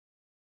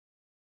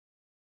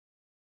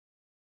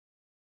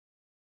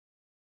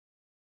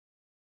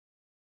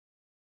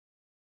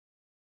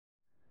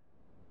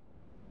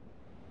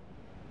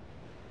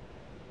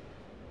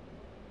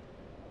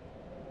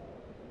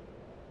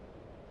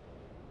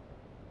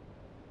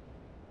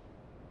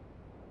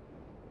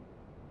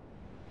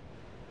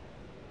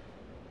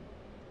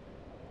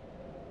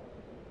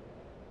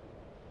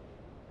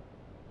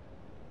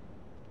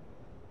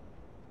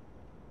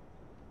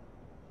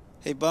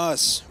Hey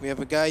boss, we have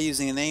a guy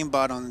using an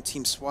aimbot on the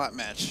team SWAT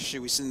match.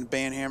 Should we send the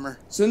banhammer?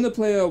 Send the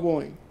player a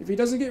warning. If he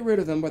doesn't get rid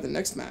of them by the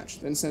next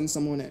match, then send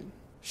someone in.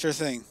 Sure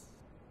thing.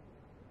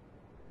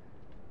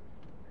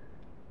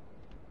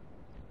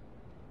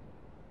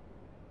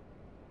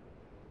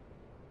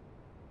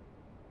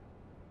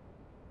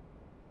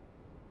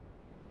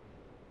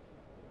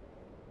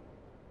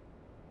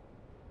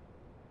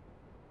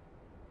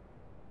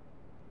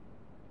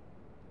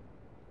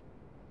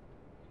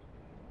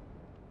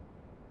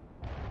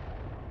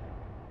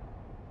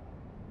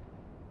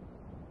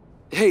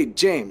 Hey,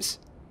 James.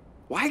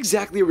 Why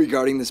exactly are we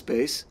guarding this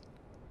base?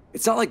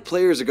 It's not like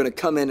players are gonna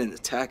come in and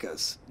attack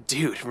us.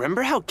 Dude,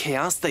 remember how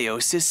Chaos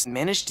Theosis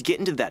managed to get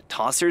into that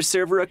Tosser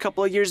server a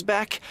couple of years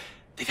back?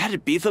 They've had to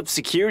beef up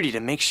security to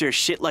make sure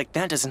shit like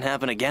that doesn't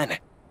happen again.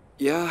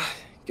 Yeah,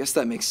 guess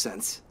that makes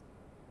sense.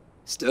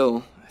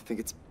 Still, I think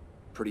it's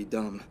pretty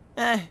dumb.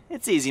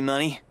 It's easy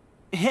money.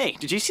 Hey,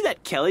 did you see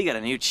that Kelly got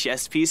a new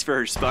chest piece for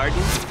her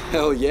Spartan?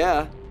 Hell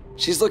yeah.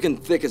 She's looking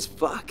thick as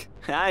fuck.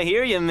 I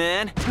hear you,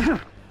 man.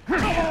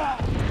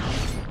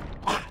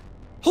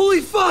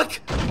 Holy fuck!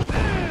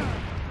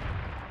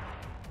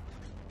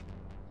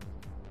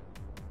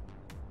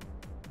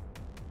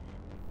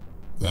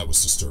 That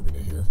was disturbing to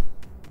hear.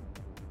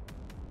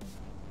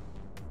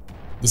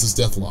 This is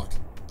Deathlok.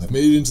 I've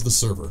made it into the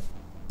server.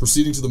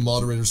 Proceeding to the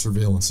moderator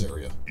surveillance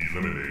area.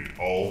 Eliminate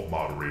all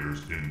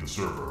moderators in the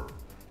server,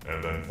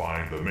 and then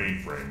find the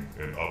mainframe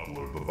and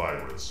upload the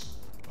virus.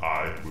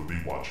 I will be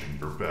watching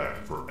your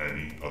back for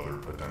any other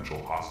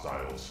potential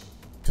hostiles.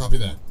 Copy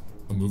that.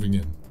 I'm moving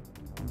in.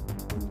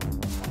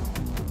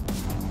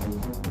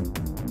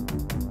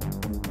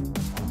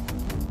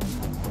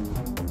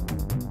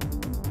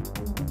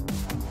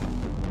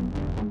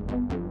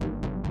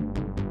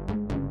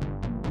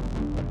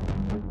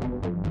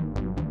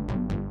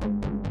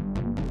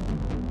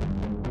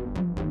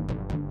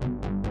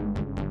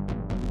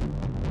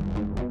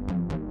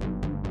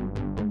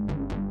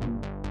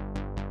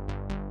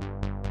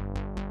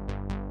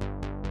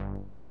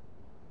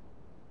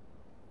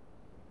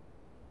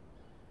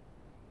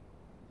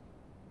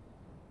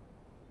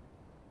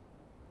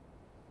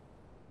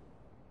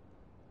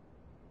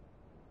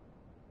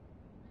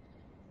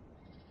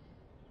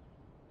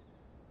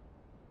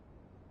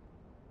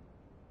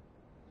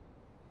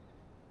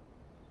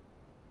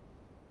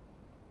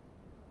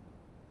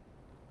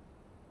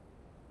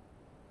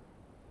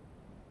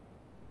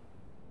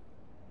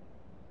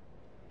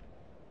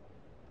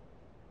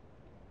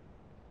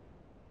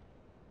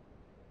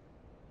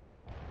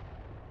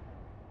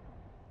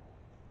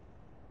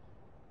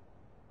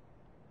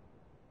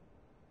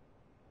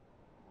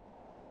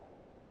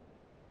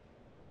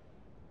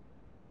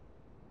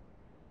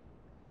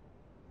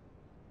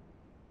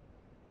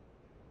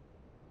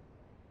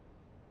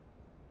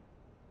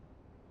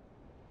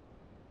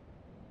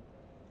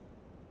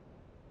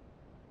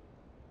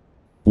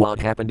 What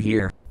happened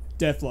here?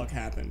 Deathlok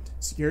happened.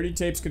 Security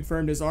tapes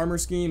confirmed his armor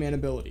scheme and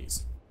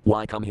abilities.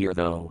 Why come here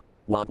though?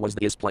 What was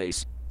this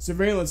place?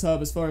 Surveillance hub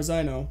as far as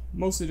I know,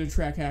 mostly to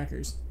track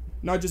hackers.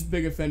 Not just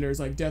big offenders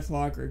like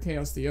Deathlok or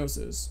Chaos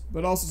Theosis,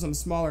 but also some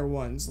smaller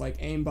ones like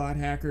aimbot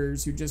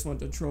hackers who just want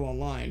to troll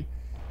online.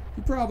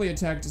 He probably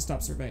attacked to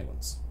stop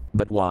surveillance.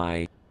 But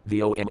why? The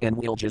OMN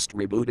will just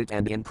reboot it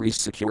and increase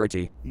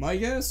security. My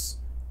guess?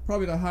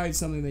 Probably to hide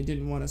something they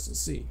didn't want us to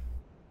see.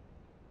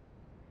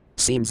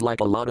 Seems like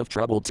a lot of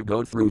trouble to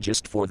go through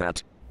just for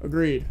that.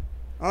 Agreed.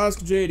 I'll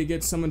ask Jay to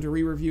get someone to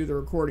re-review the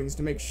recordings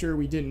to make sure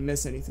we didn't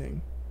miss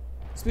anything.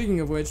 Speaking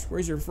of which,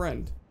 where's your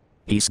friend?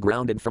 He's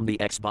grounded from the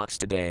Xbox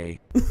today.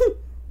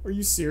 Are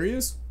you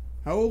serious?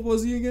 How old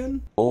was he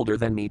again? Older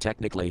than me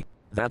technically.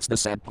 That's the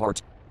sad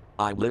part.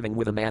 I'm living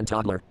with a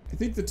man-toddler. I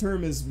think the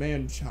term is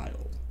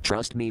man-child.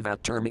 Trust me,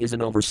 that term is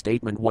an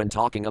overstatement when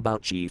talking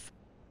about Chief.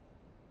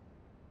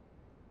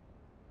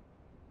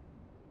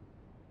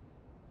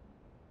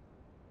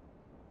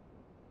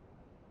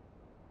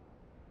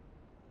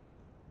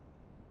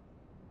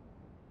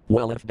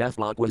 Well, if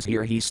Deathlok was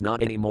here, he's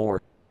not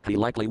anymore. He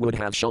likely would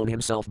have shown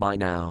himself by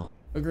now.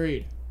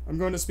 Agreed. I'm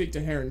going to speak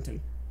to Harrington.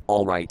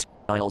 Alright,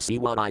 I'll see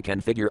what I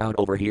can figure out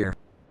over here.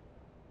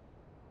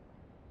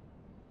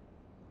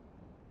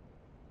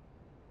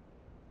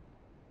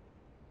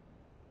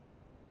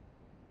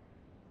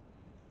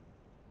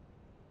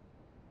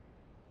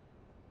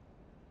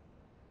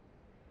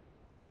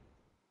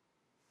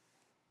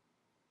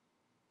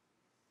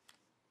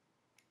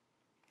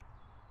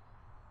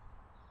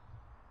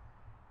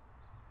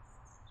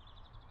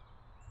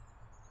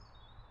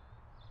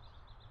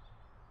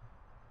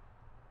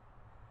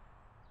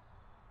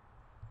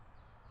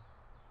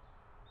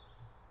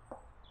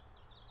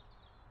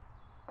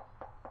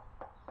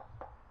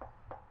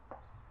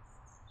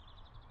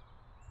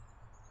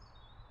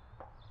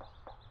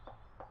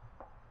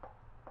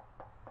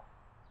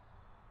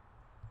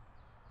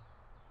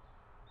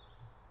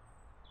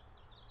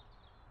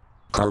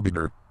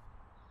 Arbiter.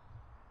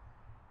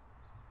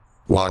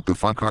 What the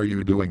fuck are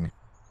you doing?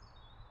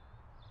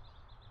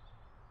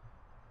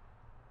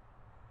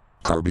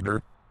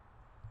 Arbiter?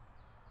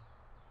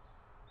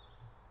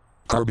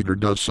 Arbiter,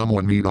 does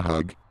someone need a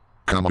hug?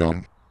 Come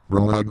on.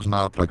 Bro, hugs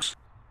not flex.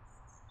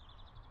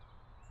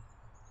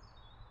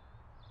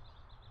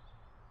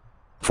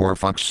 For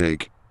fuck's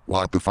sake.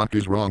 What the fuck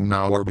is wrong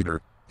now,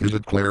 Arbiter? Is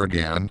it Claire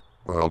again?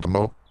 Well,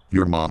 Tomo,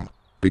 your mom.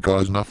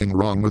 Because nothing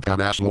wrong with that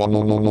ass.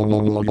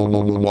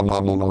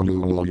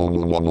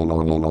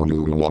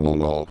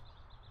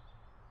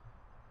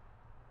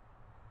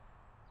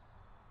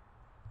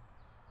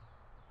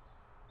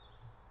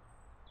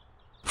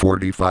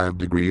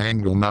 45-degree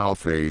angle now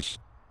face.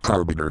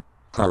 Arbiter,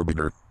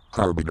 Arbiter,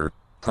 Arbiter,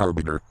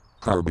 Arbiter,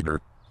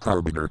 Arbiter,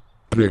 Arbiter.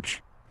 Pritch,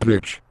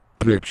 Pritch,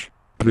 Pritch,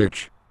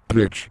 Pritch,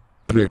 Pritch,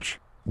 Pritch.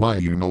 Why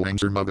you no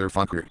answer,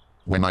 motherfucker?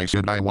 When I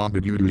said I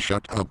wanted you to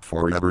shut up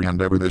forever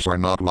and ever, this are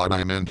not what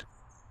I meant.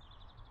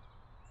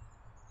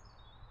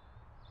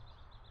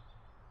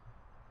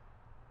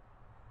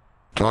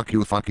 Talk,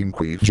 you fucking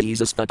queef.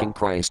 Jesus fucking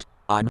Christ.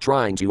 I'm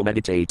trying to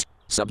meditate.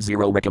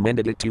 Sub-Zero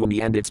recommended it to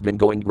me and it's been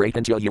going great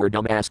until your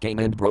dumbass came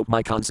and broke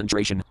my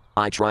concentration.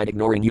 I tried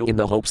ignoring you in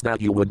the hopes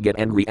that you would get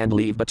angry and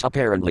leave, but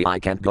apparently I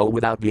can't go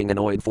without being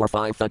annoyed for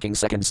 5 fucking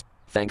seconds.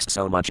 Thanks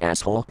so much,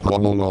 asshole.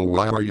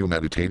 Why are you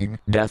meditating?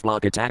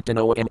 Deathlok attacked an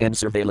OMN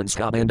surveillance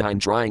hub and I'm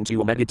trying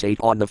to meditate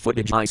on the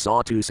footage I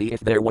saw to see if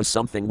there was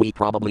something we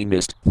probably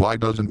missed. Why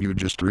doesn't you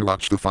just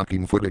rewatch the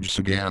fucking footage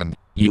again?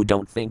 You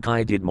don't think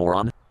I did,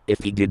 moron?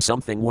 If he did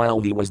something while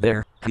he was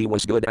there, he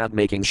was good at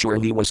making sure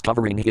he was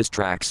covering his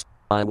tracks.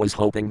 I was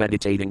hoping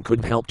meditating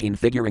could help in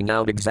figuring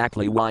out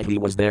exactly why he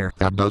was there.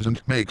 That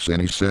doesn't make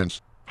any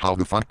sense. How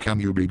the fuck can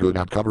you be good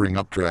at covering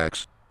up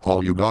tracks?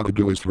 All you gotta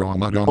do is throw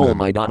mud on them. Oh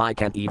my god, I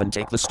can't even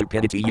take the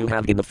stupidity you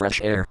have in the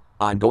fresh air.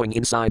 I'm going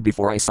inside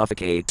before I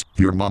suffocate.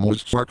 Your mom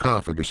was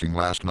sarcophagusing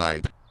last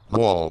night.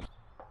 Lol.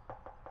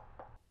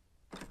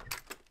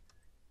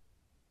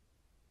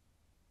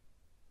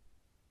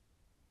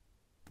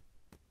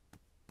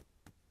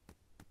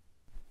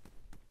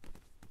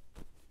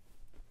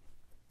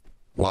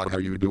 What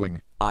are you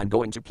doing? I'm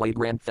going to play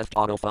Grand Theft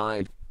Auto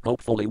 5,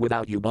 hopefully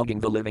without you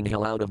bugging the living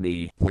hell out of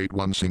me. Wait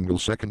 1 single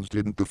second,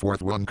 didn't the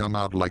 4th one come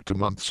out like 2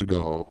 months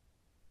ago?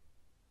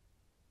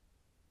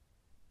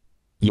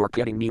 You're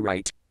kidding me,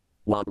 right?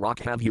 What rock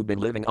have you been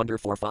living under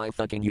for 5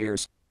 fucking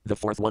years? The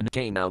 4th one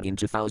came out in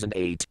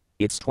 2008.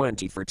 It's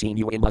 2013,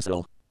 you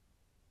imbecile.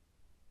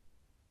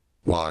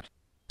 What?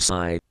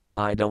 Sigh.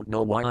 I don't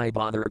know why I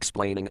bother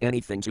explaining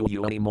anything to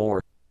you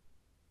anymore.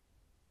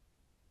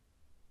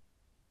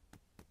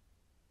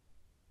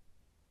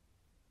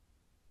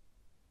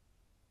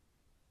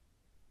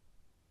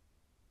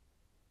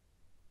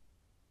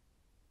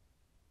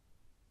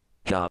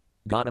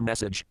 Got a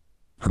message.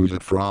 Who's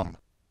it from?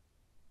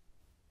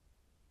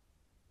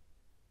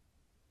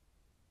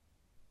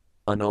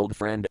 An old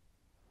friend.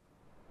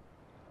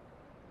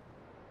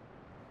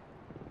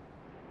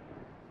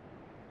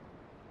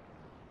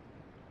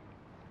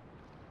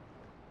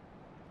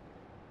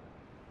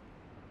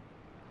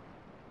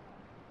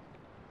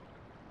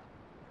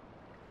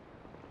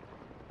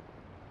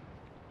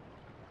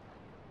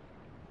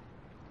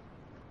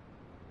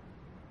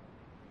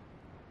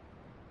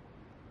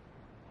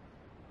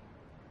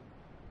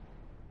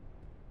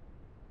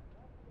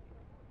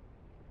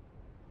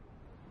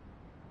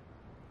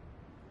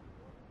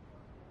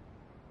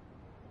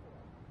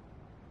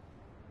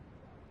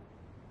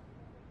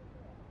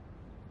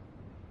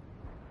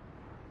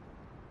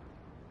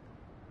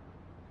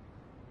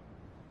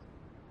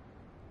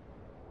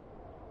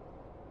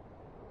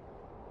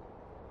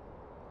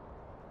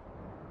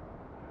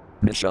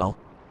 Michelle.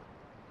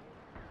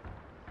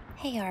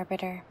 Hey,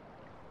 Arbiter.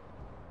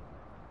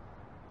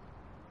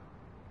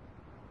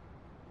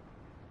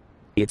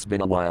 It's been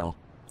a while.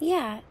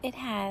 Yeah, it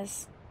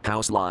has.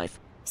 How's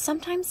life?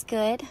 Sometimes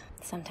good,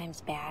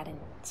 sometimes bad, and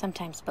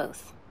sometimes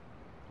both.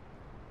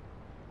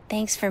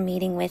 Thanks for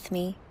meeting with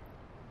me.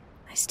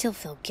 I still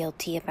feel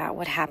guilty about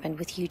what happened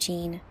with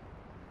Eugene.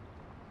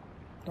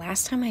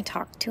 Last time I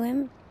talked to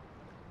him,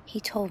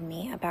 he told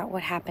me about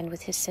what happened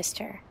with his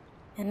sister,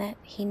 and that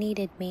he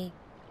needed me.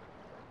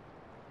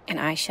 And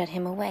I shut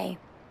him away.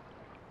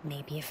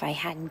 Maybe if I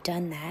hadn't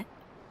done that,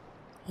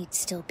 he'd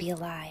still be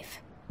alive.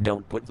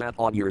 Don't put that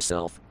on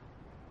yourself.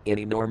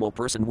 Any normal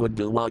person would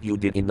do what you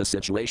did in the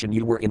situation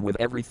you were in with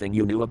everything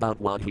you knew about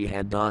what he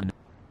had done.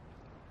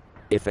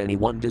 If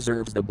anyone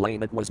deserves the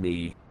blame, it was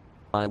me.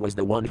 I was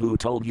the one who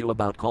told you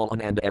about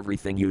Colin and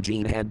everything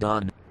Eugene had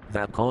done.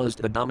 That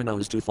caused the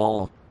dominoes to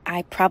fall.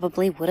 I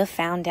probably would have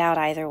found out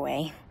either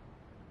way.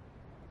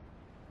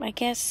 I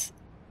guess,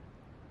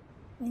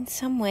 in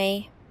some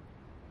way,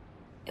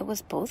 it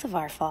was both of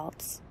our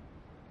faults.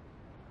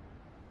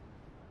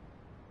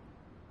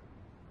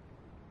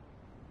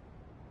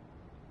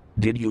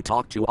 Did you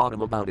talk to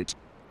Autumn about it?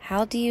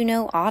 How do you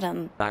know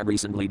Autumn? I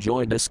recently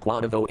joined a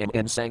squad of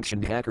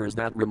OMN-sanctioned hackers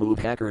that remove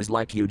hackers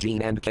like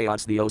Eugene and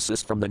Chaos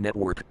Theosis from the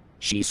network.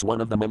 She's one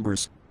of the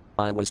members.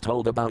 I was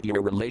told about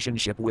your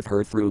relationship with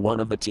her through one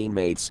of the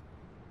teammates.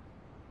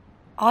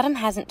 Autumn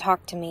hasn't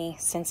talked to me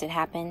since it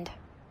happened.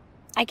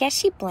 I guess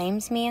she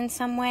blames me in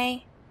some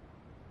way.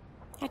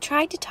 I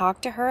tried to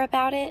talk to her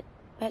about it,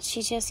 but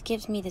she just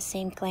gives me the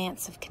same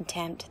glance of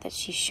contempt that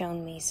she's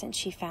shown me since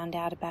she found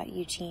out about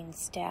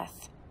Eugene's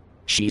death.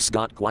 She's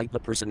got quite the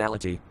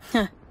personality.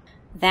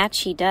 That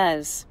she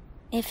does.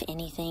 If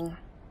anything,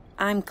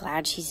 I'm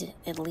glad she's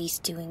at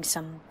least doing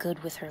some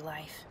good with her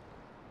life.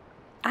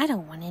 I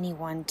don't want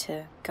anyone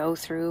to go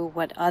through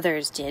what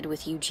others did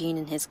with Eugene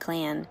and his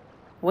clan.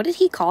 What did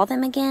he call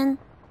them again?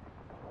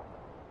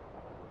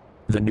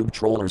 The Noob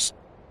Trollers.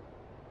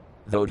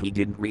 Though he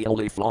didn't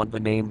really flaunt the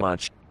name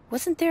much.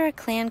 Wasn't there a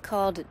clan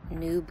called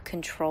Noob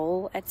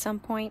Control at some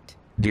point?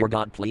 Dear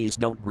God, please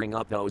don't bring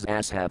up those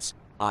asshats.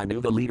 I knew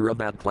the leader of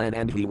that clan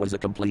and he was a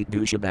complete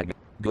douchebag.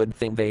 Good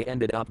thing they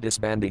ended up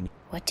disbanding.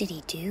 What did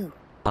he do?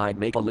 I'd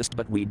make a list,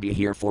 but we'd be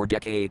here for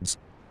decades.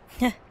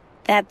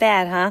 That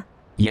bad, huh?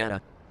 Yeah.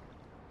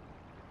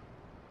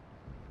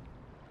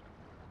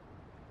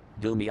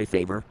 Do me a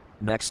favor.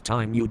 Next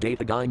time you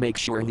date a guy, make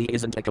sure he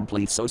isn't a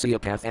complete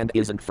sociopath and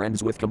isn't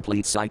friends with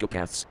complete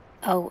psychopaths.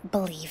 Oh,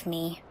 believe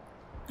me.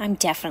 I'm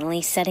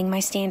definitely setting my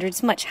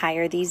standards much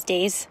higher these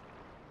days.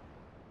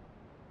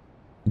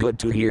 Good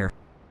to hear.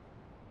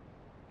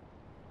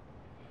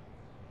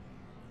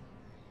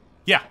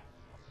 Yeah.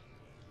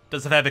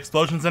 Does it have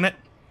explosions in it?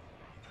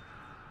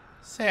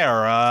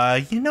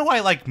 Sarah, you know I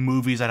like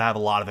movies that have a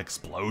lot of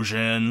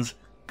explosions.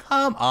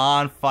 Come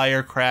on,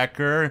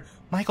 Firecracker.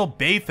 Michael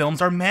Bay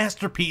films are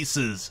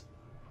masterpieces.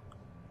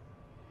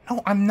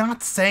 No, I'm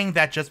not saying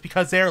that just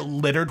because they're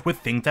littered with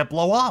things that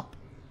blow up.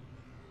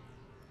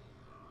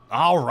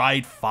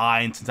 Alright,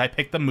 fine, since I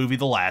picked the movie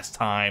the last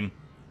time.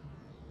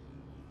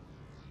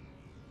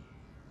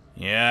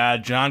 Yeah,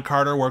 John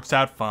Carter works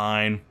out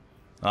fine.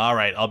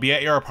 Alright, I'll be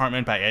at your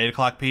apartment by 8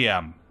 o'clock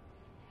p.m.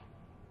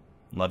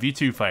 Love you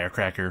too,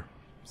 Firecracker.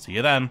 See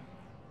you then.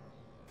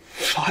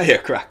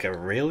 Firecracker,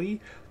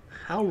 really?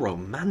 How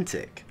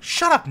romantic.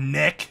 Shut up,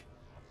 Nick!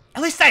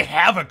 At least I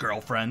have a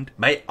girlfriend.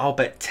 Mate, I'll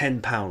bet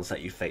 £10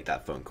 that you faked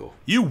that phone call.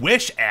 You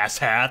wish,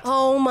 asshat.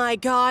 Oh my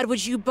god,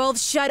 would you both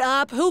shut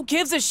up? Who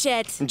gives a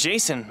shit?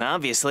 Jason,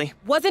 obviously.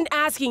 Wasn't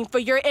asking for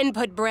your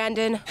input,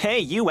 Brandon. Hey,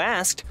 you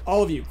asked.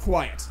 All of you,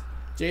 quiet.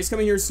 Jay's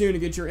coming here soon to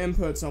get your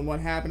inputs on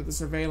what happened at the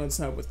surveillance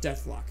hub with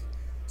Deathlok.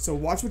 So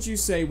watch what you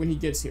say when he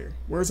gets here.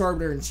 Where's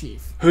Arbiter in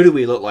Chief? Who do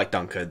we look like,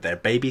 Duncan? They're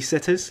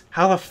babysitters?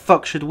 How the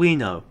fuck should we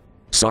know?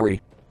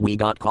 Sorry, we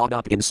got caught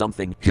up in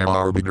something. Kill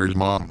Arbiter's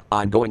mom.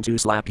 I'm going to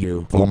slap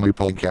you. Only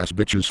punk-ass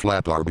bitches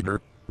slap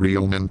Arbiter.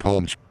 Real men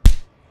punch.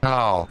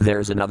 Ow.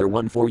 There's another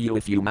one for you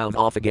if you mouth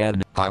off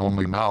again. I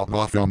only mouth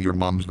off on your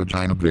mom's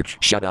vagina, bitch.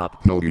 Shut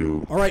up. No,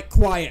 you. Alright,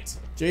 quiet.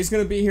 Jay's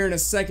gonna be here in a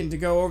second to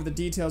go over the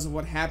details of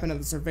what happened at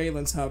the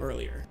surveillance hub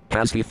earlier.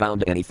 Has he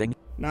found anything?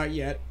 Not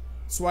yet.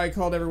 That's why I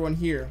called everyone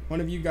here. One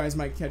of you guys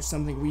might catch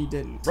something we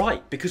didn't.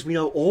 Right, because we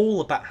know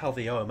all about how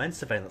the OMN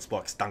surveillance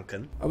works,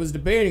 Duncan. I was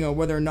debating on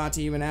whether or not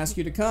to even ask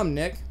you to come,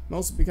 Nick.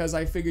 Mostly because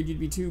I figured you'd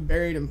be too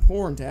buried in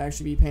porn to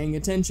actually be paying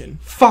attention.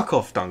 Fuck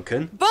off,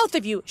 Duncan. Both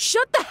of you,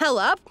 shut the hell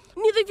up!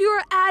 Neither of you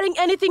are adding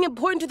anything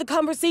important to the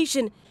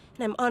conversation.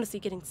 And I'm honestly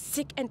getting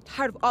sick and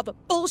tired of all the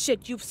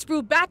bullshit you've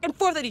spewed back and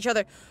forth at each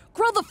other.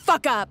 Grow the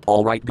fuck up!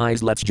 Alright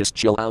guys, let's just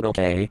chill out,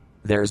 okay?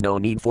 There's no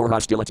need for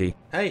hostility.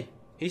 Hey,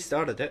 he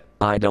started it.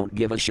 I don't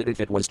give a shit if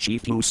it was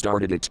Chief who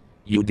started it.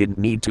 You didn't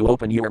need to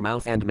open your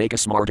mouth and make a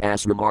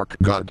smart-ass remark.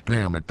 God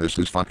damn it, this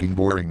is fucking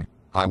boring.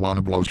 I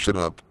wanna blow shit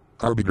up.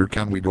 Arbiter,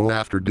 can we go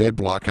after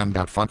Deathlok and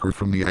that fucker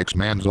from the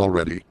X-Mans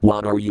already?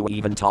 What are you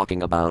even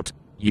talking about?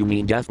 You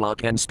mean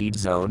Deathlok and Speed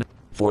Zone?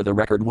 For the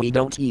record, we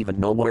don't even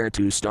know where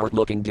to start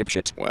looking,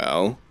 dipshit.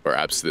 Well,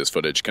 perhaps this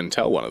footage can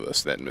tell one of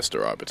us then,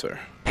 Mr. Arbiter.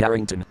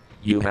 Harrington,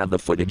 you have the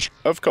footage?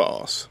 Of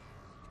course.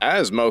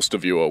 As most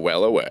of you are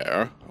well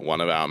aware,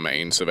 one of our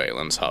main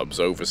surveillance hubs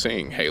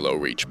overseeing Halo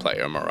Reach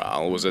player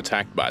morale was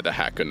attacked by the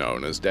hacker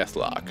known as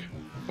Deathlok.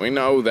 We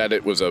know that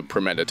it was a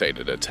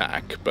premeditated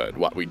attack, but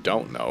what we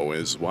don't know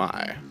is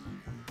why.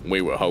 We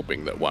were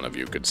hoping that one of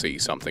you could see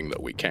something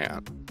that we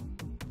can't.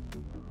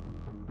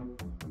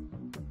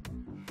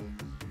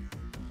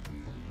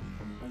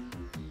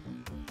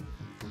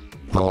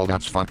 Oh,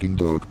 that's fucking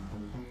dope.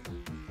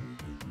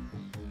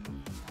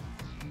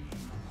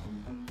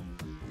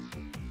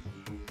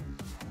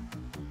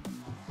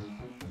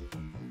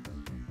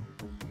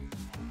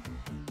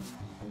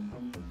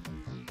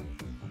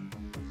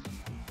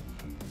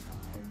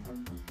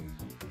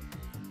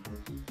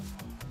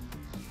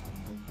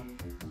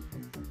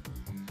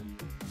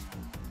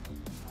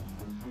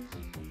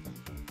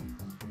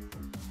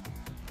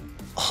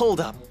 Hold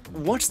up.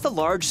 What's the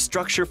large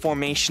structure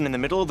formation in the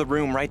middle of the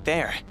room right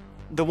there?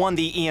 The one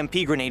the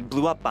EMP grenade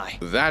blew up by.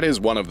 That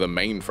is one of the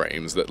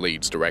mainframes that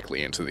leads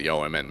directly into the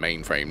OMN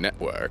mainframe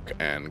network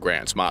and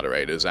grants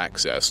moderators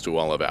access to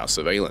all of our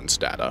surveillance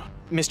data.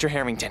 Mr.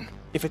 Harrington,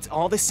 if it's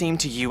all the same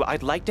to you,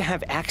 I'd like to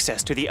have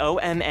access to the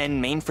OMN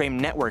mainframe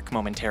network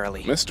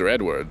momentarily. Mr.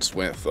 Edwards,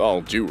 with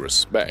all due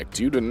respect,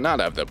 you do not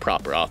have the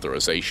proper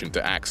authorization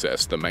to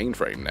access the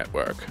mainframe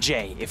network.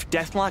 Jay, if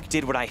Deathlok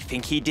did what I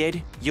think he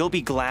did, you'll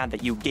be glad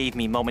that you gave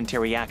me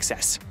momentary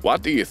access.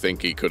 What do you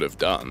think he could have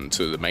done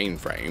to the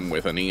mainframe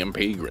with an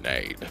EMP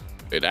grenade?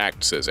 It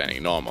acts as any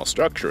normal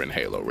structure in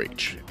Halo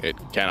Reach. It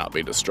cannot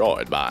be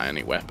destroyed by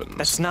any weapons.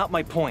 That's not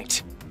my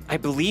point. I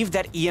believe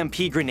that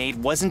EMP grenade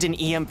wasn't an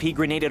EMP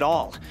grenade at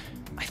all.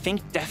 I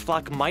think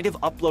Deathlok might have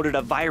uploaded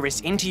a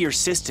virus into your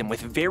system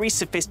with very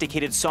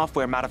sophisticated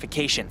software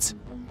modifications.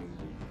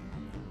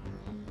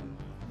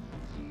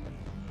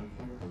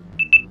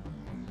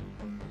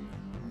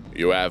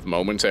 You have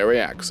momentary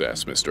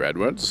access, Mr.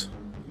 Edwards.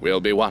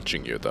 We'll be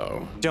watching you,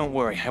 though. Don't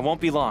worry, I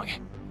won't be long.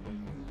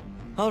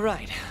 All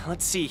right,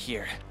 let's see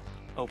here.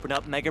 Open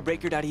up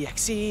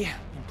megabreaker.exe,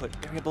 input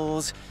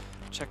variables,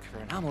 check for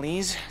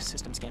anomalies,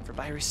 system scan for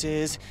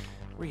viruses,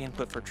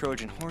 re-input for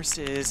Trojan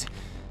horses.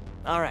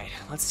 All right,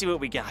 let's see what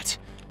we got.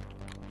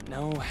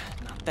 No,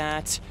 not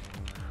that.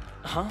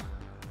 Huh?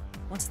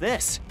 What's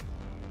this?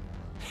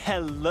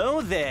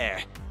 Hello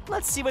there.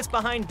 Let's see what's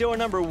behind door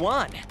number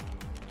 1.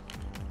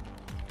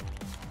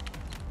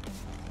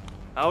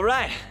 All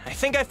right, I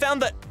think I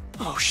found the...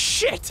 Oh,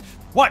 shit!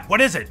 What? What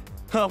is it?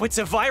 Oh, it's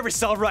a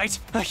virus, all right.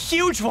 A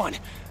huge one.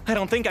 I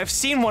don't think I've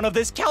seen one of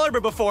this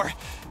caliber before.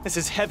 This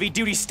is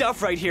heavy-duty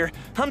stuff right here.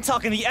 I'm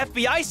talking the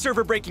FBI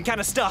server breaking kind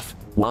of stuff.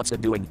 What's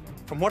it doing?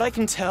 From what I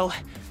can tell,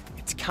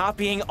 it's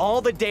copying all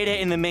the data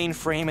in the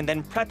mainframe and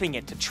then prepping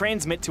it to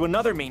transmit to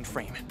another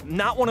mainframe,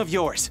 not one of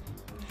yours.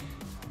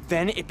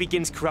 Then it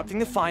begins corrupting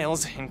the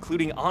files,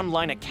 including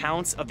online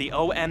accounts of the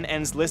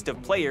OMN's list of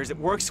players it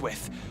works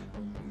with.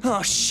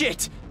 Oh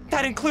shit!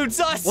 That includes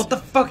us! What the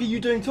fuck are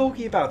you doing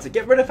talking about it?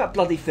 Get rid of that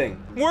bloody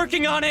thing.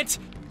 Working on it!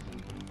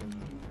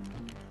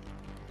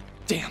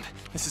 Damn,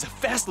 this is a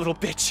fast little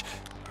bitch.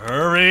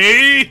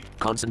 Hurry!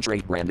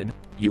 Concentrate, Brandon.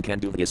 You can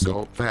do this.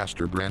 Go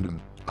faster,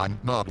 Brandon. I'm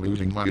not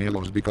losing my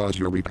halos because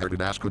your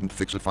retarded ass couldn't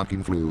fix a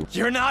fucking flu.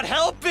 You're not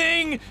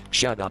helping!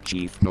 Shut up,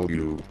 Chief. No,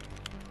 you.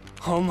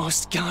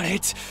 Almost got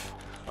it.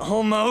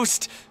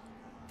 Almost.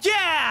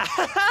 Yeah!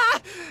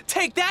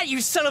 Take that,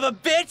 you son of a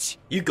bitch!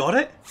 You got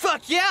it?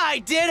 Fuck yeah, I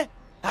did!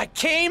 I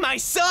came, I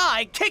saw,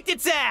 I kicked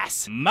its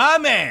ass! My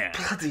man!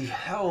 Bloody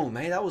hell,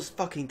 mate. That was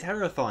fucking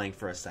terrifying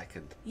for a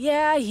second.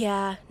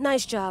 Yeah.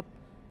 Nice job.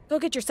 Go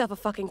get yourself a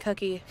fucking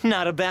cookie.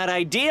 Not a bad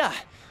idea.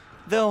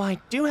 Though I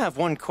do have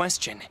one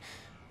question.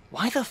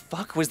 Why the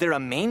fuck was there a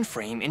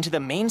mainframe into the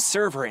main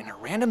server in a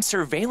random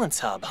surveillance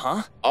hub,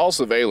 huh? All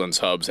surveillance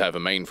hubs have a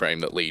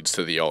mainframe that leads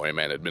to the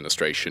OMN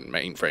administration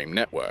mainframe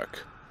network.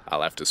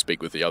 I'll have to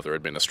speak with the other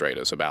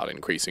administrators about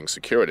increasing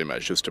security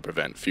measures to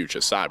prevent future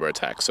cyber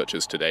attacks such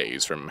as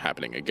today's from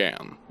happening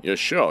again. You're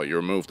sure you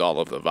removed all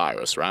of the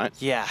virus, right?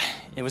 Yeah,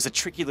 it was a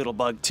tricky little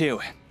bug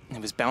too.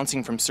 It was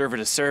bouncing from server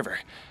to server.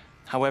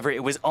 However,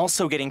 it was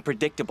also getting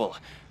predictable.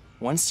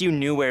 Once you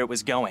knew where it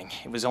was going,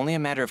 it was only a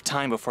matter of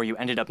time before you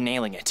ended up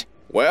nailing it.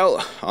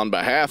 Well, on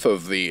behalf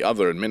of the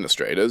other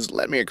administrators,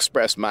 let me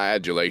express my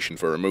adulation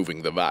for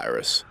removing the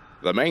virus.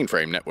 The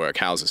mainframe network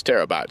houses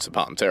terabytes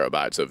upon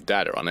terabytes of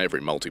data on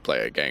every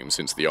multiplayer game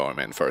since the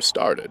OMN first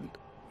started.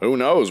 Who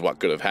knows what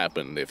could have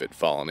happened if it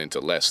fallen into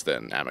less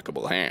than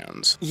amicable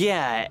hands?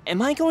 Yeah,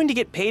 am I going to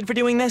get paid for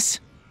doing this?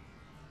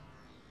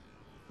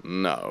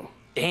 No.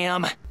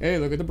 Damn. Hey,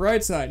 look at the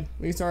bright side.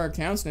 At least our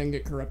accounts didn't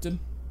get corrupted.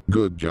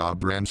 Good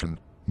job, Branson.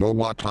 Know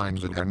what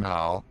times it are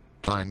now.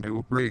 Time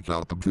to break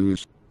out the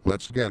booze.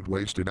 Let's get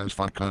wasted as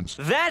fuck cunts.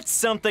 That's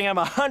something I'm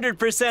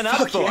 100% up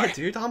Fuck for. yeah,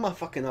 dude. I'm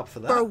fucking up for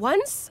that. For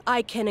once,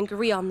 I can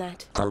agree on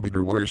that.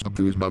 Arbiter, where's the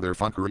booze,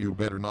 motherfucker? You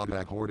better not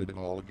have hoarded it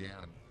all again.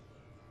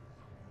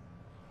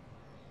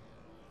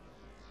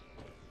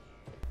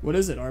 What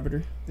is it,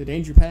 Arbiter? The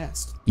danger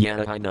passed.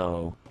 Yeah, I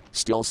know.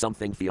 Still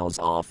something feels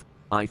off.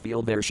 I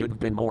feel there should have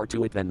been more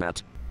to it than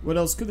that. What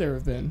else could there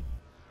have been?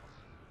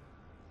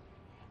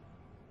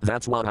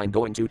 That's what I'm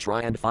going to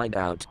try and find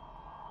out.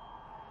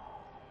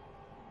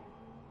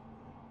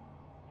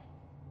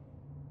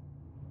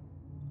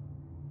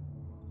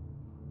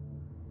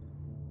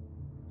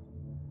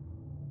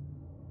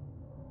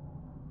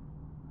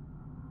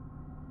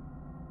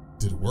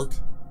 Did it work?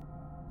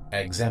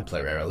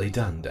 Exemplarily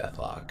done,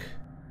 Deathlok.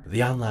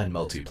 The Online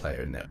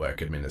Multiplayer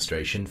Network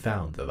Administration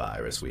found the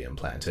virus we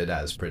implanted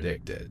as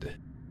predicted.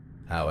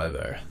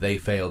 However, they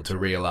failed to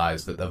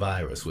realize that the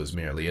virus was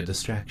merely a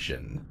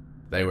distraction.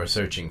 They were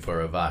searching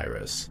for a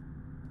virus.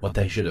 What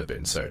they should have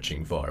been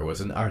searching for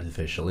was an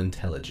artificial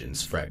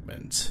intelligence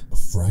fragment. A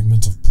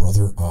fragment of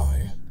Brother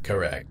Eye.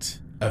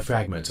 Correct. A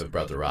fragment of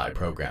Brother Eye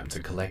programmed to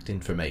collect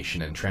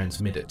information and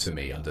transmit it to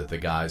me under the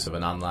guise of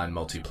an online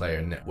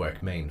multiplayer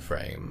network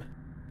mainframe.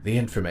 The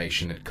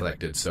information it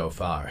collected so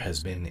far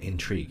has been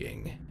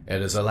intriguing.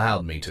 It has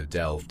allowed me to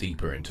delve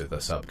deeper into the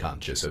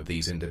subconscious of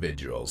these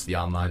individuals the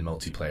Online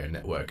Multiplayer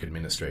Network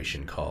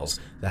Administration calls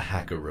the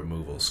Hacker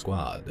Removal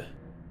Squad.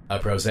 A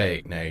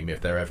prosaic name if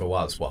there ever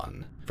was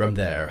one. From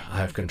there, I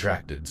have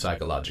contracted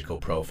psychological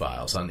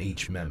profiles on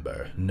each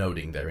member,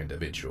 noting their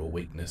individual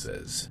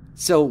weaknesses.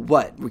 So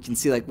what? We can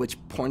see like which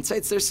porn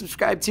sites they're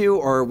subscribed to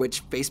or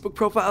which Facebook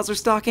profiles are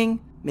stalking?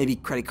 Maybe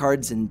credit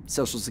cards and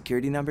social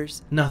security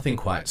numbers? Nothing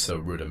quite so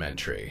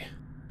rudimentary.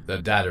 The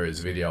data is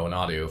video and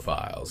audio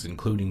files,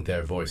 including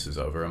their voices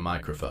over a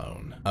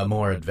microphone, a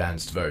more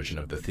advanced version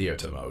of the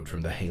theater mode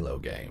from the Halo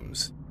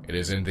games. It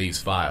is in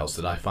these files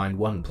that I find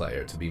one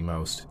player to be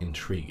most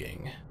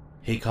intriguing.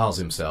 He calls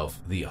himself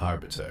the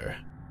Arbiter.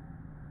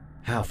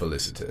 How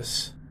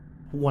felicitous.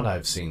 What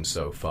I've seen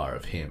so far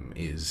of him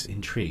is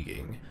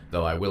intriguing,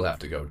 though I will have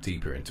to go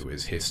deeper into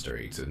his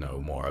history to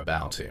know more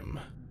about him.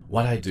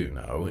 What I do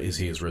know is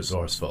he is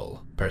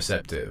resourceful,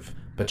 perceptive,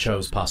 but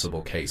shows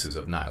possible cases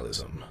of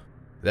nihilism.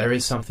 There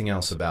is something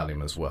else about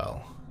him as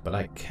well, but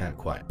I can't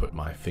quite put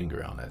my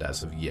finger on it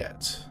as of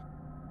yet.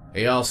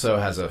 He also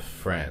has a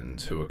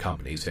friend who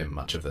accompanies him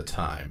much of the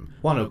time,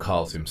 one who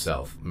calls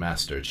himself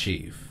Master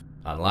Chief.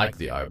 Unlike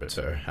the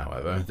Arbiter,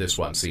 however, this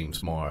one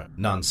seems more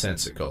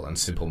nonsensical and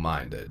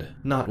simple-minded,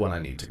 not one I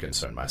need to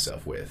concern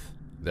myself with.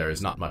 There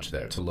is not much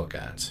there to look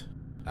at.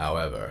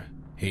 However,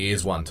 he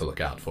is one to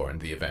look out for in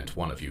the event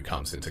one of you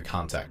comes into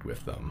contact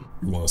with them.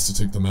 You want us to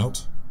take them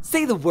out?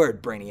 Say the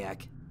word,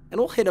 Brainiac, and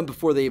we'll hit them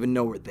before they even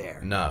know we're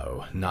there.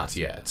 No, not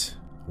yet.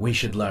 We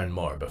should learn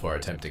more before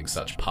attempting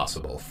such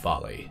possible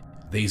folly.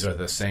 These are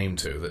the same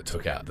two that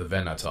took out the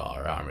Venator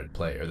armored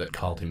player that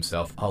called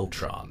himself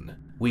Ultron.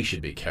 We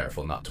should be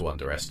careful not to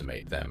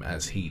underestimate them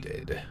as he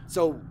did.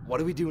 So, what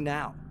do we do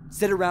now?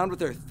 Sit around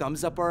with our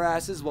thumbs up our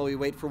asses while we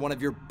wait for one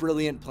of your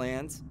brilliant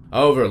plans?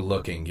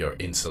 Overlooking your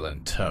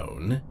insolent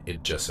tone,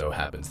 it just so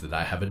happens that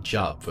I have a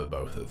job for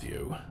both of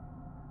you.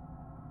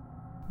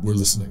 We're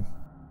listening.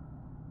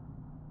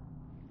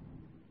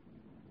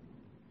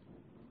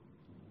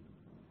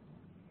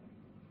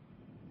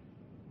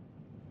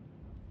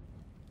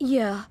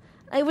 Yeah,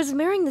 I was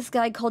marrying this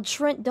guy called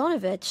Trent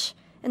Donovich,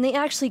 and they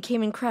actually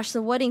came and crashed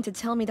the wedding to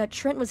tell me that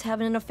Trent was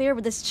having an affair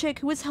with this chick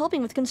who was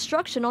helping with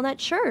construction on that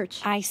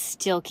church. I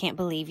still can't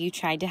believe you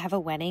tried to have a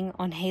wedding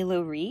on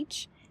Halo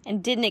Reach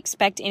and didn't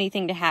expect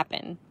anything to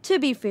happen. To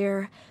be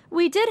fair,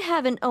 we did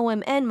have an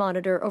OMN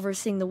monitor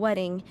overseeing the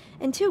wedding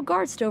and 2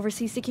 guards to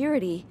oversee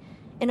security.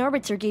 An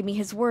Arbiter gave me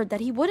his word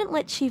that he wouldn't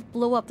let Chief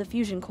blow up the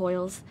fusion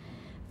coils.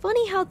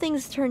 Funny how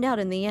things turned out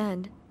in the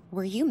end.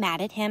 Were you mad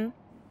at him?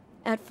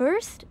 At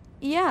first,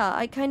 yeah,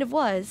 I kind of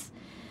was.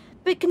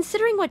 But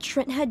considering what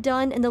Trent had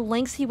done and the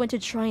lengths he went to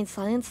try and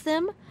silence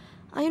them,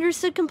 I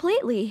understood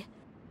completely.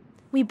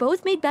 We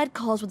both made bad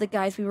calls with the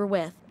guys we were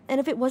with,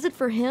 and if it wasn't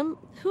for him,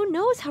 who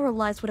knows how our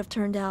lives would have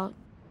turned out.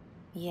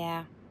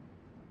 Yeah,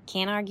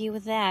 can't argue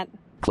with that.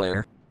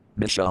 Claire,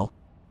 Michelle,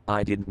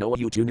 I didn't know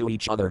you two knew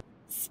each other.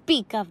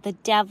 Speak of the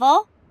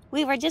devil.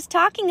 We were just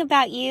talking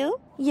about you.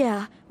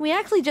 Yeah, we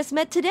actually just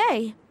met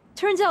today.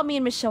 Turns out me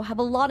and Michelle have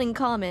a lot in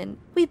common.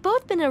 We've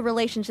both been in a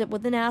relationship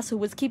with an ass who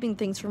was keeping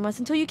things from us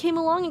until you came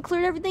along and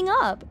cleared everything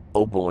up.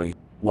 Oh boy,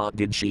 what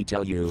did she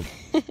tell you?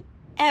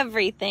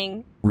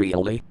 Everything.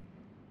 Really?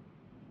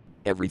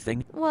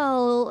 Everything?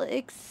 Well,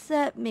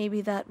 except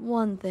maybe that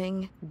one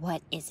thing.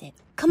 What is it?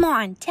 Come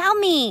on, tell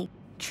me!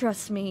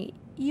 Trust me,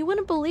 you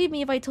wouldn't believe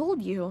me if I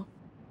told you.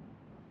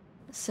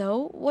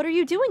 So, what are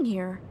you doing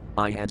here?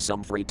 I had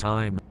some free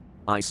time.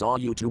 I saw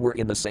you two were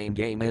in the same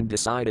game and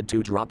decided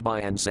to drop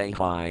by and say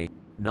hi.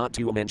 Not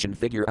to mention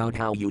figure out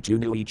how you two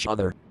knew each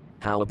other.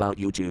 How about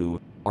you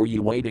two? Are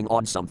you waiting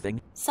on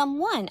something?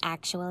 Someone,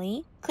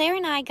 actually. Claire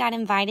and I got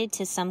invited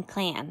to some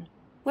clan.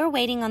 We're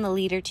waiting on the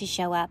leader to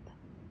show up.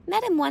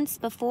 Met him once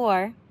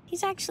before.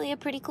 He's actually a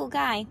pretty cool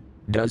guy.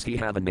 Does he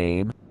have a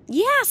name?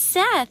 Yeah,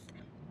 Seth.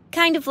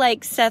 Kind of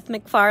like Seth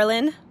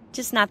MacFarlane,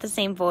 just not the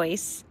same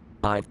voice.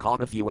 I've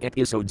caught a few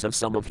episodes of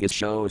some of his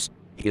shows.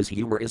 His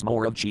humor is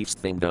more of Chief's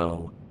thing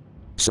though.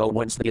 So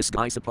when's this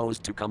guy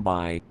supposed to come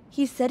by?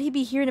 He said he'd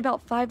be here in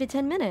about 5 to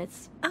 10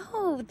 minutes.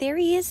 Oh, there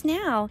he is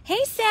now.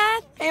 Hey,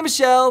 Seth. Hey,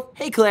 Michelle.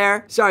 Hey,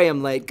 Claire. Sorry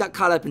I'm late. Got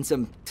caught up in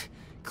some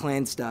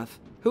clan stuff.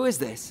 Who is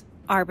this?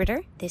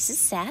 Arbiter, this is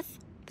Seth.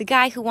 The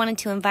guy who wanted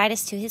to invite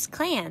us to his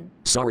clan.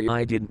 Sorry,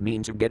 I didn't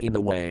mean to get in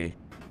the way.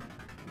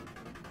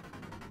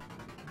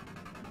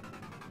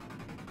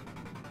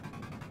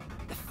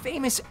 The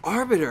famous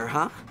Arbiter,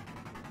 huh?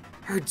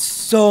 Heard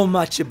so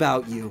much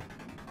about you.